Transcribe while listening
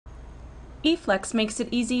Eflex makes it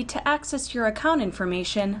easy to access your account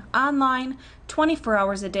information online 24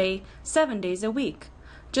 hours a day, 7 days a week.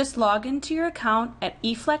 Just log into your account at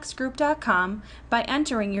eflexgroup.com by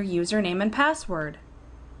entering your username and password.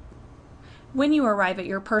 When you arrive at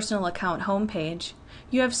your personal account homepage,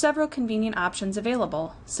 you have several convenient options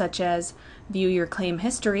available, such as view your claim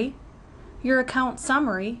history, your account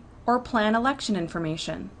summary, or plan election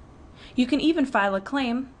information. You can even file a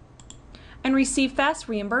claim and receive fast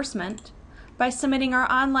reimbursement by submitting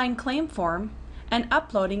our online claim form and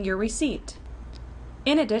uploading your receipt.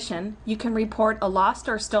 In addition, you can report a lost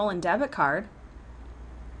or stolen debit card,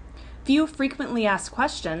 view frequently asked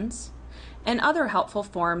questions, and other helpful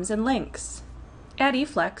forms and links. At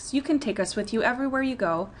eflex, you can take us with you everywhere you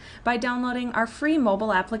go by downloading our free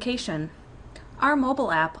mobile application. Our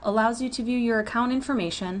mobile app allows you to view your account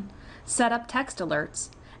information, set up text alerts,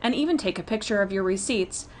 and even take a picture of your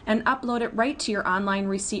receipts and upload it right to your online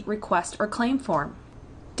receipt request or claim form.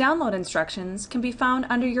 Download instructions can be found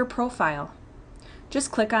under your profile.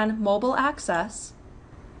 Just click on Mobile Access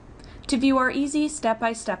to view our easy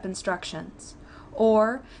step-by-step instructions,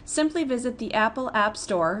 or simply visit the Apple App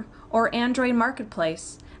Store or Android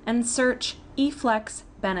Marketplace and search eflex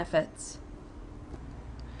benefits.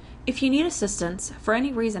 If you need assistance for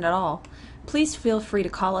any reason at all, please feel free to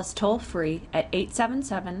call us toll-free at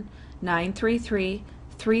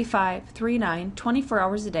 877-933-3539 24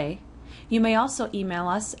 hours a day. You may also email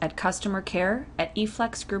us at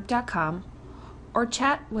customercare@eflexgroup.com or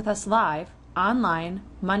chat with us live online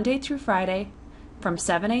Monday through Friday from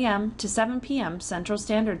 7 a.m. to 7 p.m. Central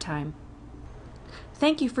Standard Time.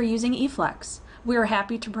 Thank you for using eflex. We are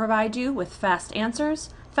happy to provide you with fast answers,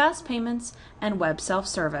 fast payments, and web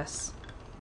self-service.